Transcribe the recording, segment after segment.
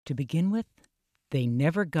To begin with, they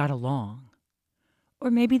never got along. Or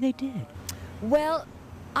maybe they did. Well,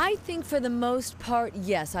 I think for the most part,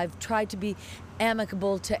 yes. I've tried to be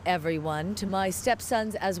amicable to everyone, to my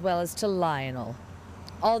stepsons as well as to Lionel.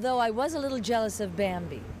 Although I was a little jealous of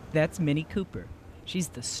Bambi. That's Minnie Cooper. She's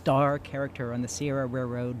the star character on the Sierra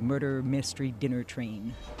Railroad murder mystery dinner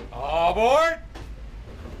train. All aboard!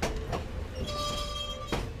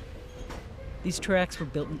 These tracks were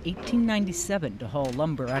built in 1897 to haul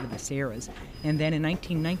lumber out of the Sierras, and then in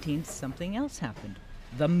 1919 something else happened.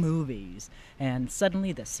 The movies. And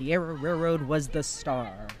suddenly the Sierra Railroad was the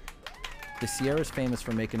star. The Sierra is famous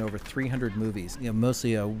for making over 300 movies,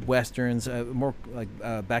 mostly westerns, more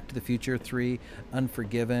like Back to the Future 3,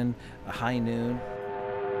 Unforgiven, High Noon.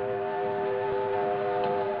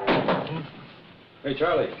 Hey,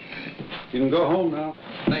 Charlie, you can go home now.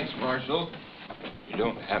 Thanks, Marshal. You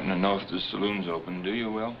don't happen to know if the saloon's open, do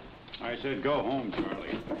you, Will? I said go home,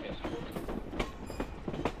 Charlie. Yes.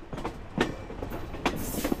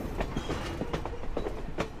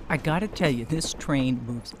 I gotta tell you, this train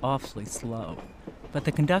moves awfully slow. But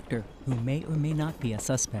the conductor, who may or may not be a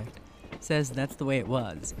suspect, says that's the way it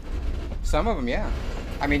was. Some of them, yeah.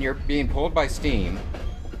 I mean, you're being pulled by steam,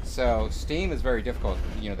 so steam is very difficult.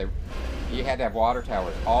 You had to have water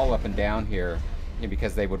towers all up and down here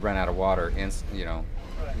because they would run out of water,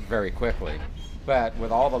 very quickly. But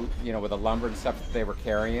with all the, with the lumber and stuff that they were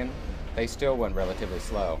carrying, they still went relatively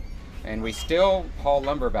slow. And we still haul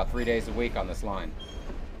lumber about 3 days a week on this line.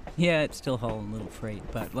 Yeah, it's still hauling little freight,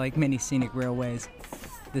 but like many scenic railways,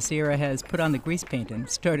 the Sierra has put on the grease paint and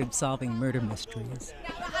started solving murder mysteries.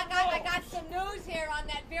 I got some news here on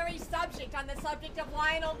that very subject, on the subject of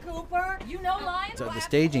Lionel Cooper. You know Lionel? So the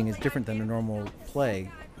staging is different than a normal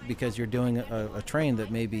play because you're doing a train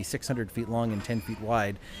that may be 600 feet long and 10 feet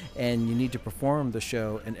wide, and you need to perform the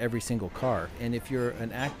show in every single car. And if you're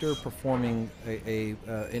an actor performing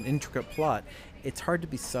an intricate plot, it's hard to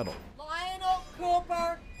be subtle. Lionel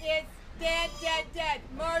Cooper is dead,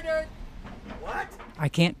 murdered. What? I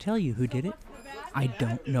can't tell you who did it. I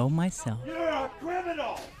don't know myself. You're a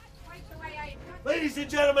criminal! Ladies and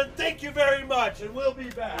gentlemen, thank you very much, and we'll be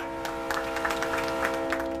back.